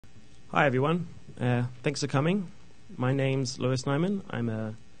Hi everyone, thanks for coming. My name's LewisNyman. I'm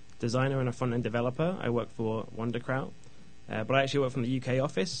a designer and a front-end developer. I work for Wonderkraut, but I actually work from the UK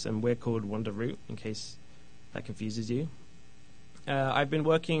office, and we're called WonderRoot, in case that confuses you. I've been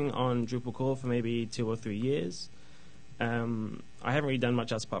working on Drupal core for maybe 2 or 3 years. I haven't really done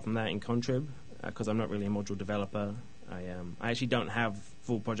much else apart from that in contrib, because I'm not really a module developer. I actually don't have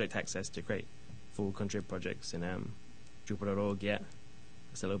full project access to create full contrib projects in Drupal.org yet.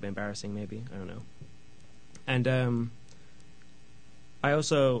 It's a little bit embarrassing, maybe. I don't know. And I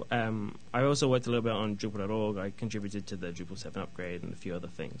also worked a little bit on Drupal.org. I contributed to the Drupal 7 upgrade and a few other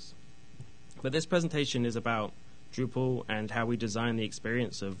things. But this presentation is about Drupal and how we design the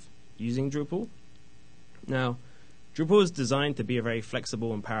experience of using Drupal. Now, Drupal is designed to be a very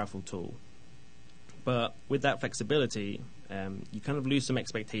flexible and powerful tool. But with that flexibility, you kind of lose some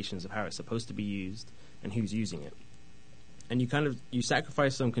expectations of how it's supposed to be used and who's using it. And you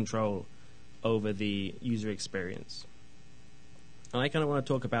sacrifice some control over the user experience. And I kind of want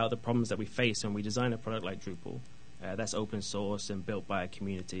to talk about the problems that we face when we design a product like Drupal that's open source and built by a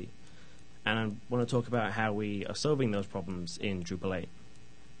community. And I want to talk about how we are solving those problems in Drupal 8.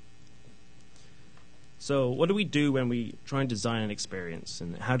 So what do we do when we try and design an experience,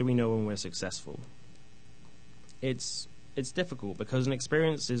 and how do we know when we're successful? It's difficult because an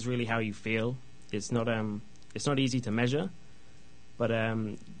experience is really how you feel. It's not easy to measure, but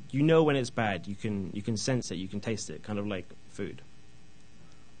you know when it's bad. You can sense it, you can taste it, kind of like food.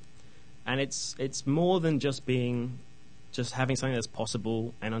 And it's more than just having something that's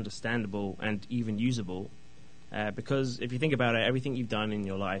possible and understandable and even usable, because if you think about it, everything you've done in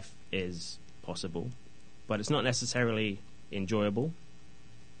your life is possible, but it's not necessarily enjoyable.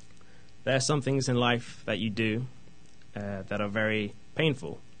 There are some things in life that you do that are very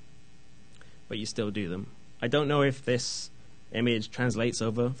painful, but you still do them. I don't know if this image translates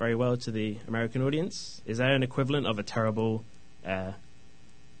over very well to the American audience. Is there an equivalent of a terrible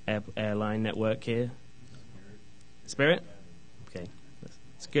airline network here? Spirit? Okay.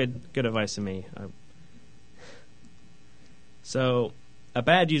 It's good advice to me. So a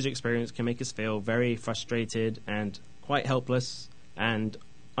bad user experience can make us feel very frustrated and quite helpless and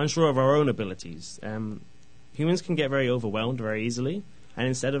unsure of our own abilities. Humans can get very overwhelmed very easily, and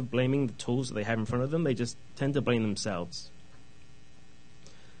instead of blaming the tools that they have in front of them, they just tend to blame themselves.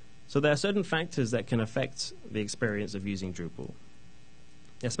 So there are certain factors that can affect the experience of using Drupal,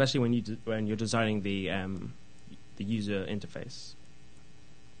 especially when you're designing the user interface.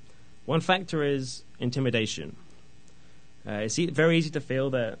 One factor is intimidation. It's very easy to feel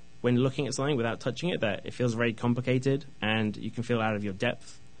that when looking at something without touching it, that it feels very complicated, and you can feel out of your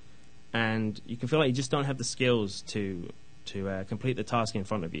depth, and you can feel like you just don't have the skills to complete the task in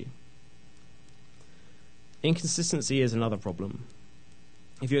front of you. Inconsistency is another problem.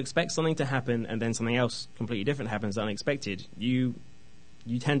 If you expect something to happen and then something else completely different happens unexpected, you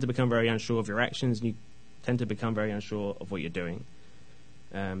tend to become very unsure of your actions, and you tend to become very unsure of what you're doing.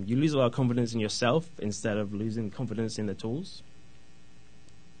 You lose a lot of confidence in yourself instead of losing confidence in the tools.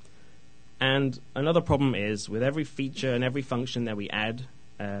 And another problem is, with every feature and every function that we add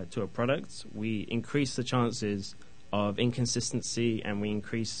to a product, we increase the chances of inconsistency and we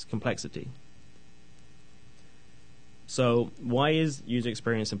increase complexity. So why is user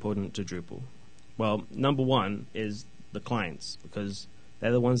experience important to Drupal? Well, number one is the clients, because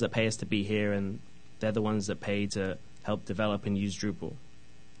they're the ones that pay us to be here, and they're the ones that pay to help develop and use Drupal.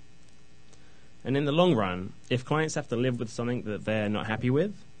 And in the long run, if clients have to live with something that they're not happy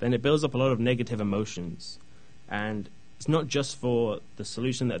with, then it builds up a lot of negative emotions. And it's not just for the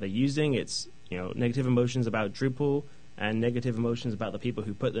solution that they're using, it's negative emotions about Drupal and negative emotions about the people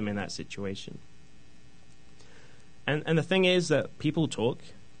who put them in that situation. And the thing is that people talk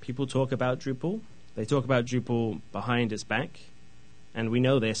about Drupal. They talk about Drupal behind its back. And we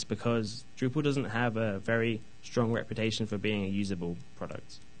know this because Drupal doesn't have a very strong reputation for being a usable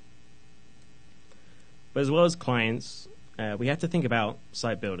product. But as well as clients, we have to think about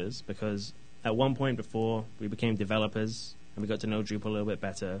site builders, because at one point before we became developers and we got to know Drupal a little bit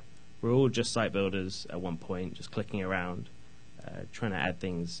better, we're all just site builders at one point, just clicking around, trying to add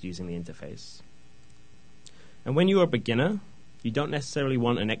things using the interface. And when you're a beginner, you don't necessarily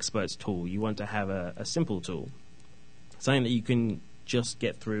want an expert's tool. You want to have a simple tool, something that you can just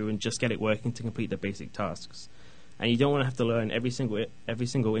get through and just get it working to complete the basic tasks. And you don't want to have to learn every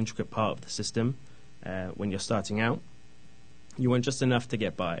single intricate part of the system when you're starting out. You want just enough to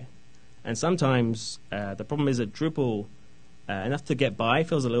get by. And sometimes the problem is that Drupal, enough to get by,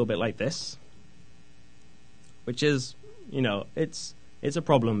 feels a little bit like this, which is, it's a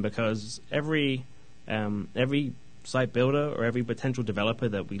problem, because every site builder or every potential developer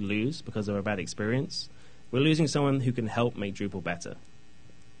that we lose because of a bad experience, we're losing someone who can help make Drupal better.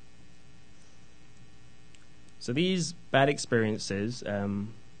 So these bad experiences,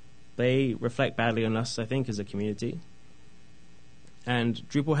 they reflect badly on us, I think, as a community. And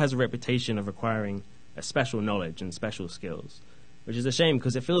Drupal has a reputation of requiring a special knowledge and special skills, which is a shame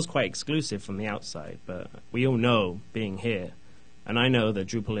because it feels quite exclusive from the outside. But we all know, being here, and I know that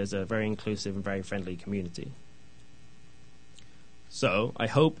Drupal is a very inclusive and very friendly community. So I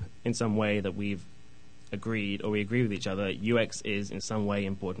hope in some way that we've agreed, or we agree with each other, that UX is in some way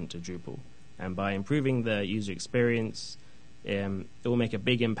important to Drupal. And by improving the user experience, it will make a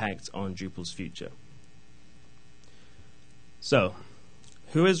big impact on Drupal's future. So,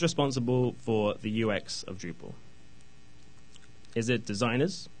 who is responsible for the UX of Drupal? Is it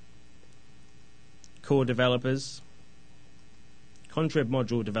designers, core developers, contrib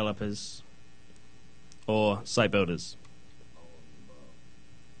module developers, or site builders?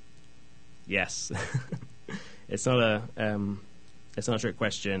 Yes. It's not a trick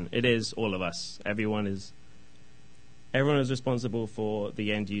question. It is all of us. Everyone is responsible for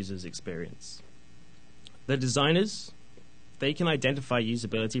the end user's experience. The designers, they can identify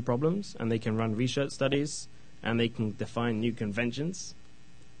usability problems, and they can run research studies, and they can define new conventions.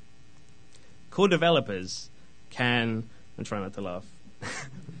 Core developers can, I'm trying not to laugh,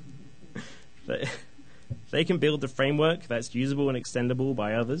 they can build a framework that's usable and extendable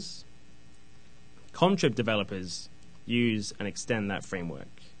by others. Contrib developers use and extend that framework.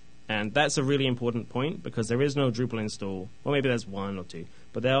 And that's a really important point because there is no Drupal install, or maybe there's one or two,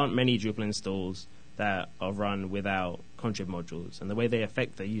 but there aren't many Drupal installs that are run without contrib modules. And the way they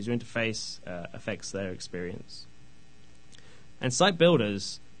affect their user interface affects their experience. And site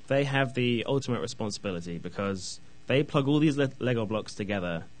builders, they have the ultimate responsibility because they plug all these Lego blocks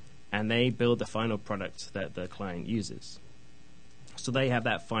together and they build the final product that the client uses. So they have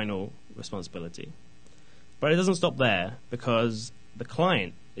that final responsibility. But it doesn't stop there because the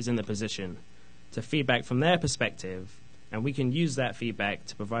client is in the position to feedback from their perspective, and we can use that feedback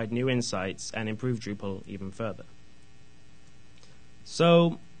to provide new insights and improve Drupal even further.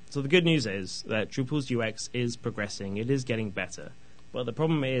 So the good news is that Drupal's UX is progressing. It is getting better. But the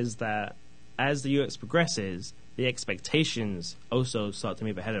problem is that as the UX progresses, the expectations also start to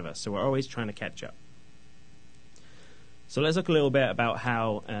move ahead of us. So we're always trying to catch up. So let's look a little bit about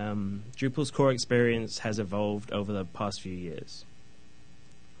how Drupal's core experience has evolved over the past few years.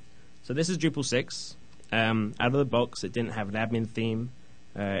 So this is Drupal 6. Out of the box, it didn't have an admin theme.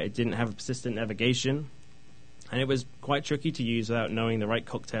 It didn't have persistent navigation. And it was quite tricky to use without knowing the right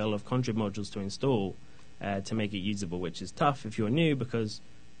cocktail of contrib modules to install to make it usable, which is tough if you're new because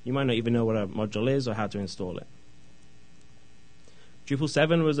you might not even know what a module is or how to install it. Drupal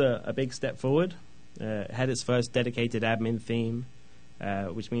 7 was a big step forward. It had its first dedicated admin theme,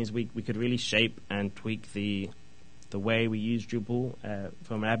 which means we could really shape and tweak the way we use Drupal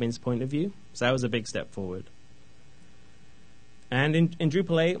from an admin's point of view. So that was a big step forward. And in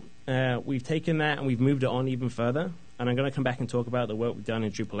Drupal 8, we've taken that and we've moved it on even further. And I'm going to come back and talk about the work we've done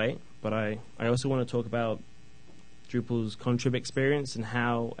in Drupal 8. But I also want to talk about Drupal's contrib experience and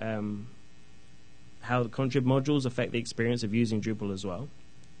how the contrib modules affect the experience of using Drupal as well.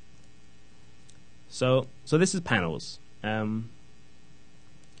 So this is panels.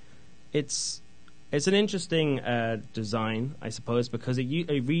 It's an interesting design, I suppose, because it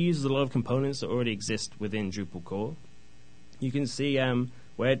reuses a lot of components that already exist within Drupal core. You can see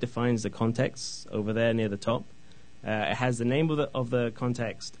where it defines the context over there near the top. It has the name of the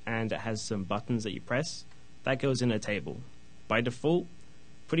context, and it has some buttons that you press. That goes in a table. By default,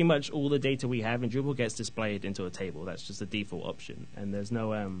 pretty much all the data we have in Drupal gets displayed into a table. That's just the default option, and there's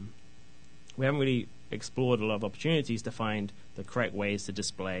no we haven't really explored a lot of opportunities to find the correct ways to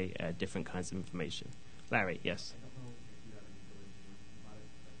display different kinds of information. Larry, yes? I don't know if you have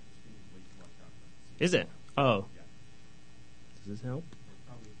any ability to Is it? Oh. Yeah. Does this help?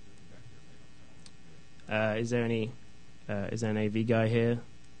 Is there an AV guy here?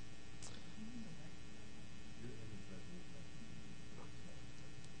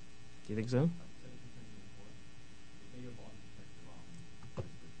 Do you think so?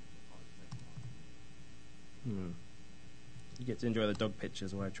 You get to enjoy the dog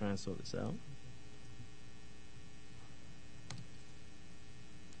pictures while I try and sort this out.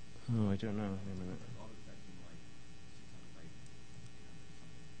 Oh, I don't know. Wait a minute.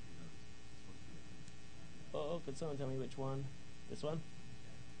 Oh, could someone tell me which one? This one?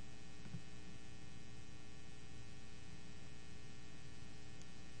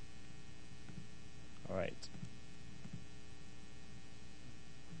 All right.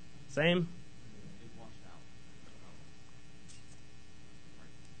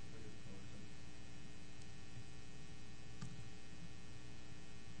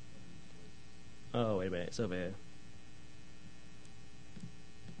 it's over here.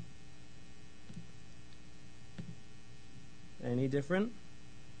 Any different?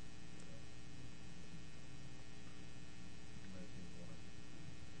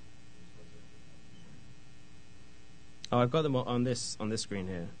 Oh, I've got them on this screen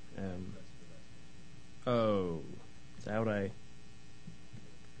here. Oh, so how would if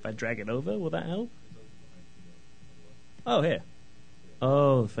I drag it over, will that help? Oh, here.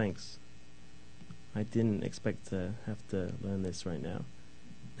 Oh, thanks. I didn't expect to have to learn this right now.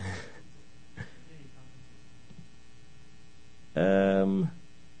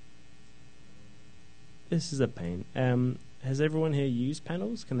 This is a pain. Has everyone here used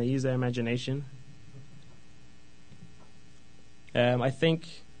panels? Can they use their imagination? I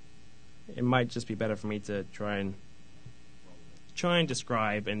think it might just be better for me to try and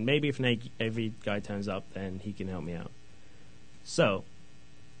describe, and maybe if every guy turns up, then he can help me out. So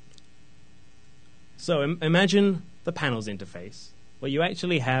imagine the panels interface. What you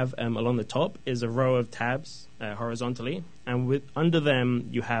actually have along the top is a row of tabs horizontally, and under them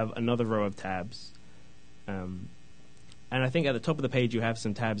you have another row of tabs. And I think at the top of the page you have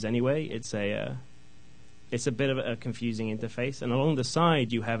some tabs anyway. It's a bit of a confusing interface, and along the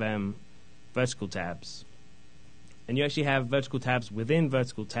side you have vertical tabs. And you actually have vertical tabs within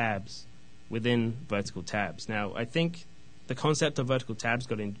vertical tabs within vertical tabs. Now, I think the concept of vertical tabs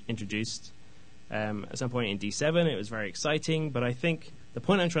got introduced at some point in D7. It was very exciting, but I think the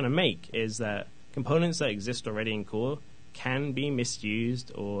point I'm trying to make is that components that exist already in core can be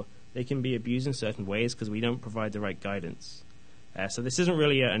misused, or they can be abused in certain ways because we don't provide the right guidance. So this isn't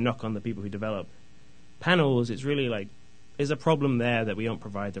really a knock on the people who develop panels. It's really like there's a problem there that we don't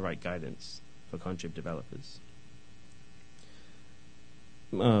provide the right guidance for contrib developers.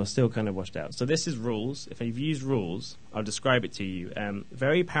 Oh, still kind of washed out. So this is rules. If you've used rules, I'll describe it to you.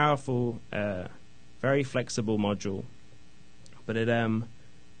 Very powerful, very flexible module, but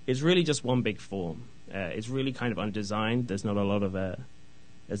it's really just one big form. It's really kind of undesigned. There's not a lot of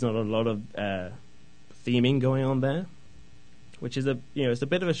theming going on there, which is it's a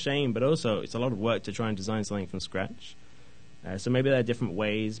bit of a shame, but also it's a lot of work to try and design something from scratch. So maybe there are different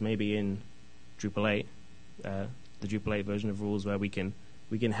ways. Maybe in Drupal 8, the Drupal 8 version of rules, where we can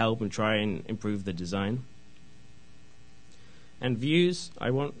help and try and improve the design. And views,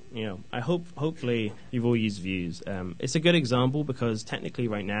 hopefully you've all used views. It's a good example because technically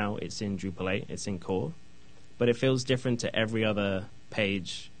right now it's in Drupal 8, it's in core, but it feels different to every other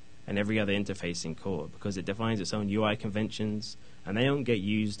page and every other interface in core because it defines its own UI conventions and they don't get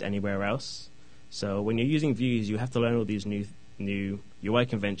used anywhere else. So when you're using views, you have to learn all these new UI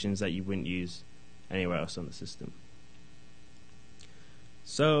conventions that you wouldn't use anywhere else on the system.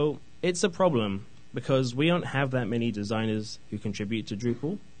 So it's a problem because we don't have that many designers who contribute to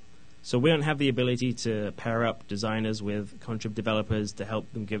Drupal. So we don't have the ability to pair up designers with contrib developers to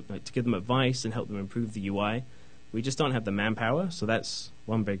help them give them advice and help them improve the UI. We just don't have the manpower, so that's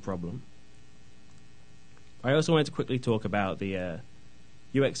one big problem. I also wanted to quickly talk about the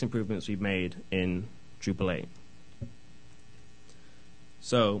UX improvements we've made in Drupal 8.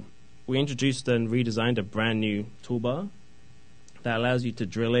 So we introduced and redesigned a brand new toolbar that allows you to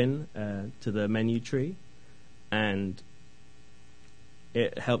drill in to the menu tree, and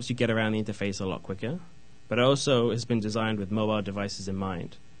it helps you get around the interface a lot quicker. But it also has been designed with mobile devices in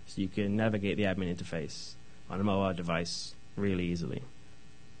mind, so you can navigate the admin interface on a mobile device really easily.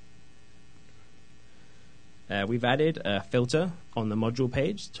 We've added a filter on the module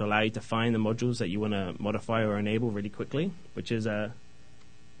page to allow you to find the modules that you want to modify or enable really quickly, which is a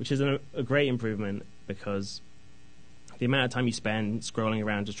great improvement because the amount of time you spend scrolling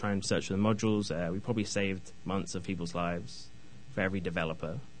around to try and search for the modules, we probably saved months of people's lives for every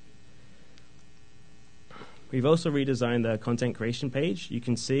developer. We've also redesigned the content creation page. You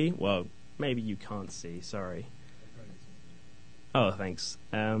can see, well, maybe you can't see, sorry. Oh, thanks.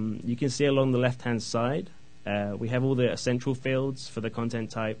 You can see along the left-hand side, we have all the essential fields for the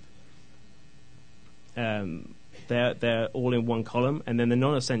content type. They're all in one column, and then the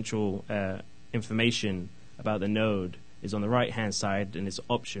non-essential information about the node is on the right-hand side, and it's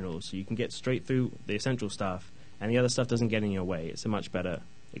optional, so you can get straight through the essential stuff, and the other stuff doesn't get in your way. It's a much better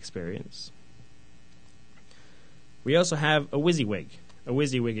experience. We also have a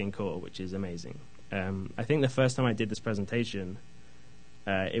WYSIWYG in core, which is amazing. I think the first time I did this presentation,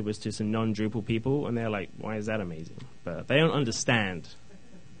 it was to some non-Drupal people, and they're like, why is that amazing? But they don't understand.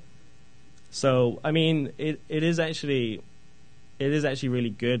 So, I mean, it is actually really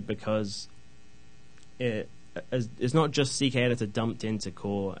good because it's not just CK editor dumped into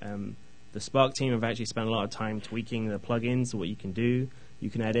core. The Spark team have actually spent a lot of time tweaking the plugins, what you can do. you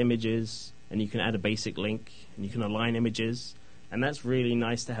can add images, and you can add a basic link, and you can align images. And that's really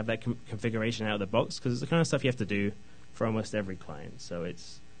nice to have that configuration out of the box, because it's the kind of stuff you have to do for almost every client. So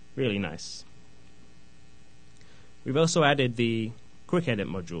it's really nice. We've also added the quick edit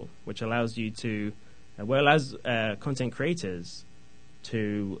module, which allows you to, allows content creators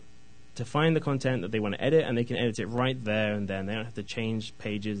to find the content that they want to edit, and they can edit it right there and then. They don't have to change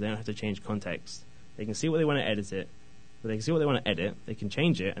pages. They don't have to change context. They can see what they want to edit it. They can see what they want to edit. They can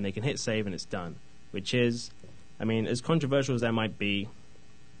change it, and they can hit save, and it's done. Which is, I mean, as controversial as that might be,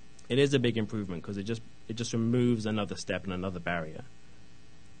 it is a big improvement because it just removes another step and another barrier.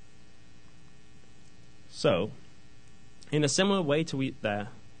 So, in a similar way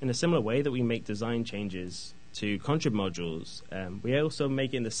that we make design changes to contrib modules, we also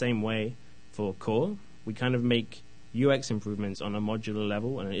make it in the same way for core. We kind of make UX improvements on a modular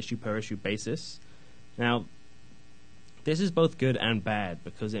level on an issue per issue basis. Now, this is both good and bad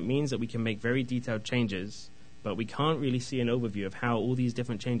because it means that we can make very detailed changes, but we can't really see an overview of how all these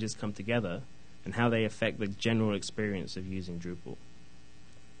different changes come together and how they affect the general experience of using Drupal.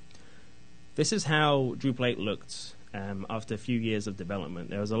 This is how Drupal 8 looked after a few years of development.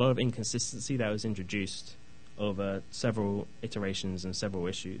 There was a lot of inconsistency that was introduced over several iterations and several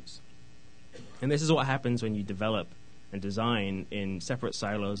issues. And this is what happens when you develop and design in separate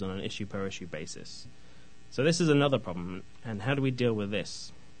silos on an issue per issue basis. So this is another problem, and how do we deal with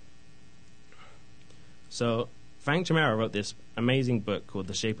this? So Frank Chimera wrote this amazing book called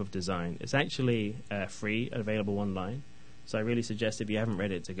The Shape of Design. It's actually free, available online, so I really suggest if you haven't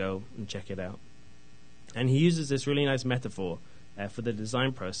read it to go and check it out. And he uses this really nice metaphor for the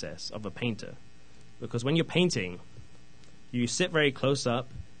design process of a painter, because when you're painting, you sit very close up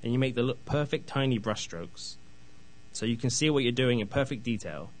and you make the perfect tiny brush strokes, so you can see what you're doing in perfect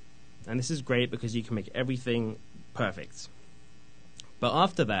detail. And this is great because you can make everything perfect. But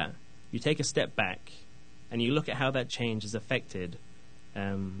after that, you take a step back and you look at how that change has affected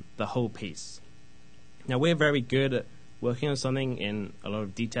the whole piece. Now, we're very good at working on something in a lot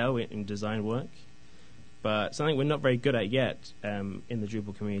of detail in design work, but something we're not very good at yet in the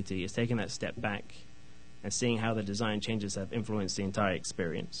Drupal community is taking that step back and seeing how the design changes have influenced the entire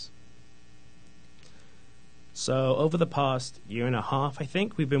experience. So over the past year and a half, I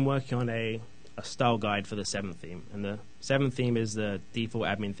think, we've been working on a style guide for the 7th theme. And the 7th theme is the default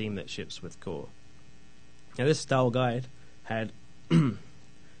admin theme that ships with core. Now this style guide had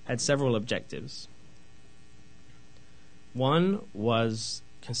had several objectives. One was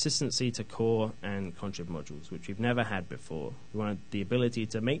consistency to core and contrib modules, which we've never had before. We wanted the ability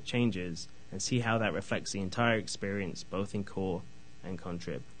to make changes and see how that reflects the entire experience, both in core and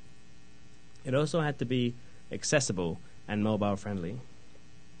contrib. It also had to be accessible and mobile friendly.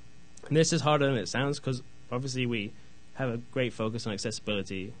 And this is harder than it sounds because obviously we have a great focus on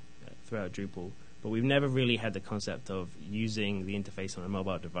accessibility throughout Drupal, but we've never really had the concept of using the interface on a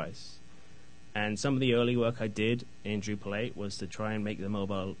mobile device. And some of the early work I did in Drupal 8 was to try and make the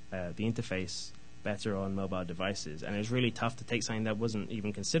interface better on mobile devices. And it was really tough to take something that wasn't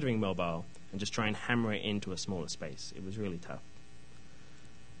even considering mobile and just try and hammer it into a smaller space. It was really tough.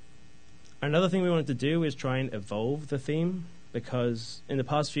 Another thing we wanted to do is try and evolve the theme, because in the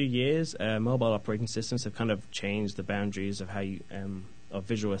past few years, mobile operating systems have kind of changed the boundaries of how you of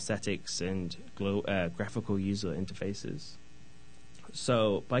visual aesthetics and graphical user interfaces.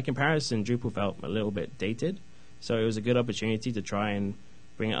 So by comparison, Drupal felt a little bit dated. So it was a good opportunity to try and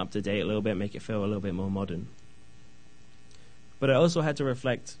bring it up to date a little bit, make it feel a little bit more modern. But it also had to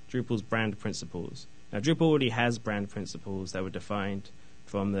reflect Drupal's brand principles. Now, Drupal already has brand principles that were defined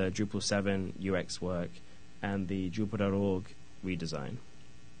from the Drupal 7 UX work and the Drupal.org redesign.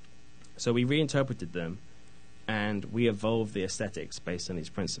 So we reinterpreted them, and we evolved the aesthetics based on these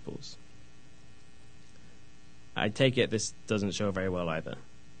principles. I take it this doesn't show very well either.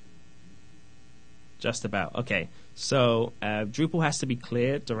 Just about. Okay, so Drupal has to be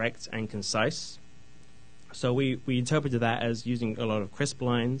clear, direct, and concise. So we interpreted that as using a lot of crisp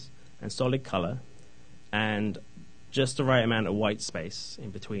lines and solid color, and just the right amount of white space in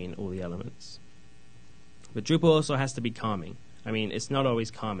between all the elements. But Drupal also has to be calming. I mean, it's not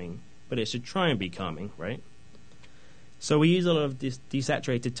always calming, but it should try and be calming, right? So we use a lot of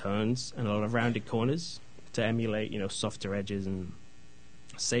desaturated tones and a lot of rounded corners to emulate, softer edges and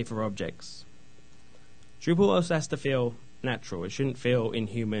safer objects. Drupal also has to feel natural. It shouldn't feel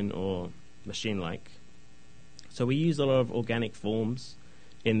inhuman or machine-like. So we use a lot of organic forms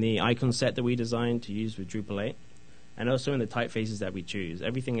in the icon set that we designed to use with Drupal 8, and also in the typefaces that we choose.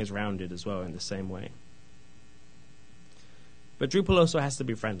 Everything is rounded as well in the same way. But Drupal also has to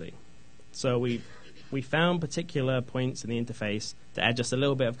be friendly. So we we found particular points in the interface to add just a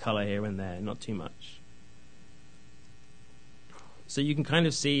little bit of color here and there, not too much. So you can kind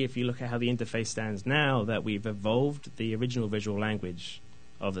of see, if you look at how the interface stands now, that we've evolved the original visual language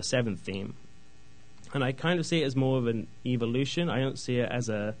of the 7th theme. And I kind of see it as more of an evolution. I don't see it as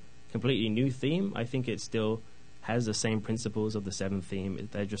a completely new theme. I think it still has the same principles of the 7th theme.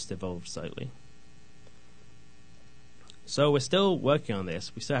 They're just evolved slightly. So we're still working on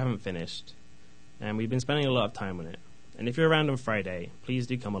this. We still haven't finished. And we've been spending a lot of time on it. And if you're around on Friday, please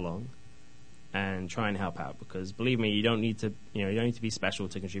do come along and try and help out, because believe me, you don't need to be special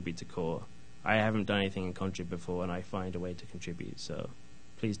to contribute to core. I haven't done anything in contrib before, and I find a way to contribute, so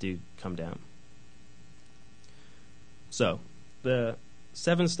please do come down. So the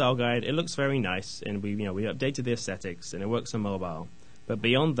 7 style guide, it looks very nice, and we updated the aesthetics, and it works on mobile. But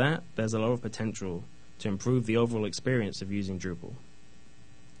beyond that, there's a lot of potential to improve the overall experience of using Drupal.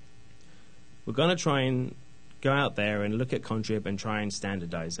 We're going to try and go out there and look at contrib and try and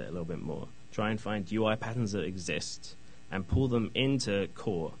standardize it a little bit more. Try and find UI patterns that exist and pull them into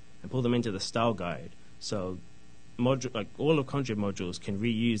core and pull them into the style guide. So all of contrib modules can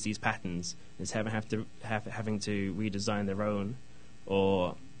reuse these patterns instead of having to redesign their own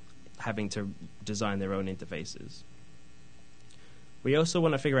or having to design their own interfaces. We also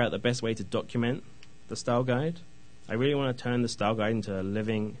want to figure out the best way to document the style guide. I really want to turn the style guide into a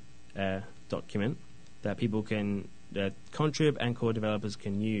living document that contrib and core developers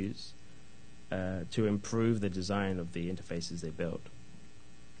can use to improve the design of the interfaces they build.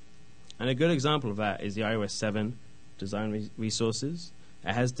 And a good example of that is the iOS 7 design resources.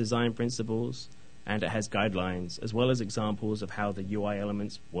 It has design principles and it has guidelines, as well as examples of how the UI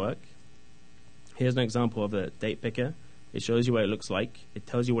elements work. Here's an example of the date picker. It shows you what it looks like. It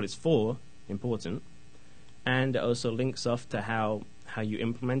tells you what it's for, important, and it also links off to how you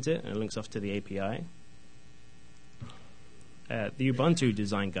implement it, and it links off to the API. The Ubuntu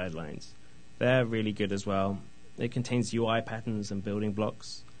design guidelines, they're really good as well. It contains UI patterns and building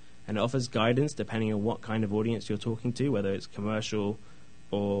blocks, and it offers guidance depending on what kind of audience you're talking to, whether it's commercial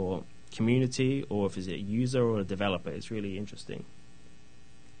or community, or if it's a user or a developer. It's really interesting.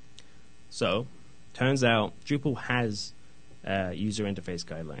 So, turns out Drupal has user interface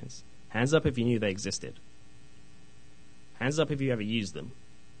guidelines. Hands up if you knew they existed. Hands up if you ever used them.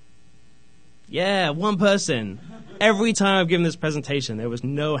 Yeah, one person. Every time I've given this presentation, there was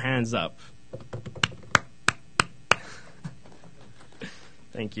no hands up.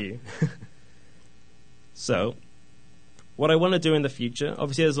 Thank you. So, what I want to do in the future,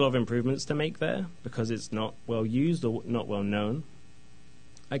 obviously there's a lot of improvements to make there because it's not well used or not well known.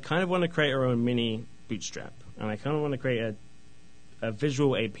 I kind of want to create our own mini Bootstrap, and I kind of want to create a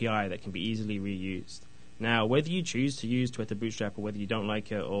visual API that can be easily reused. Now, whether you choose to use Twitter Bootstrap or whether you don't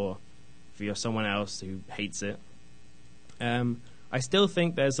like it, or if you're someone else who hates it, I still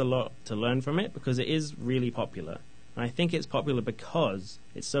think there's a lot to learn from it because it is really popular. And I think it's popular because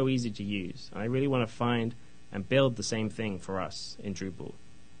it's so easy to use. And I really want to find and build the same thing for us in Drupal.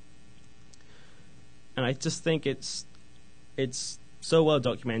 And I just think it's so well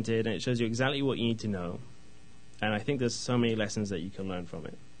documented, and it shows you exactly what you need to know. And I think there's so many lessons that you can learn from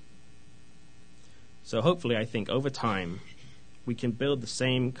it. So hopefully, I think over time, we can build the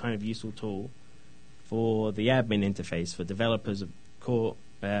same kind of useful tool for the admin interface for developers of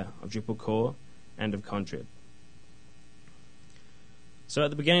Drupal core and of contrib. So at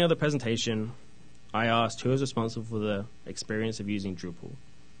the beginning of the presentation, I asked who is responsible for the experience of using Drupal.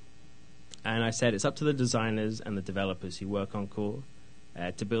 And I said it's up to the designers and the developers who work on core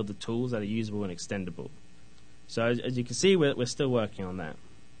to build the tools that are usable and extendable. So as you can see, we're still working on that.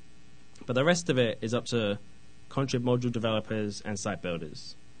 But the rest of it is up to contrib module developers and site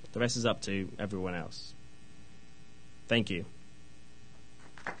builders. The rest is up to everyone else. Thank you.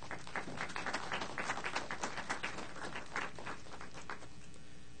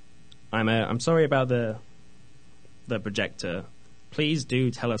 I'm sorry about the projector. Please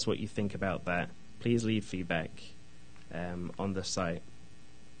do tell us what you think about that. Please leave feedback on the site.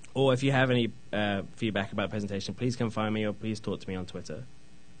 Or if you have any feedback about the presentation, please come find me or please talk to me on Twitter.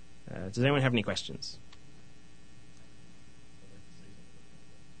 Does anyone have any questions?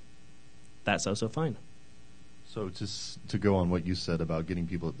 That's also fine. So just to go on what you said about getting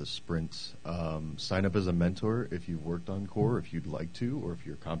people at the sprints, sign up as a mentor if you've worked on core, if you'd like to, or if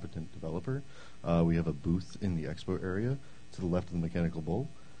you're a competent developer. We have a booth in the expo area to the left of the mechanical bull.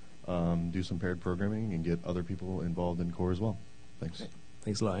 Do some paired programming and get other people involved in core as well. Thanks. Okay.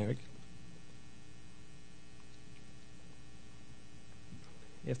 Thanks a lot, Eric.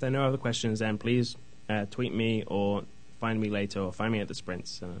 If there are no other questions, then please tweet me or find me later or find me at the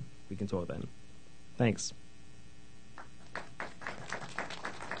sprints. We can talk then. Thanks.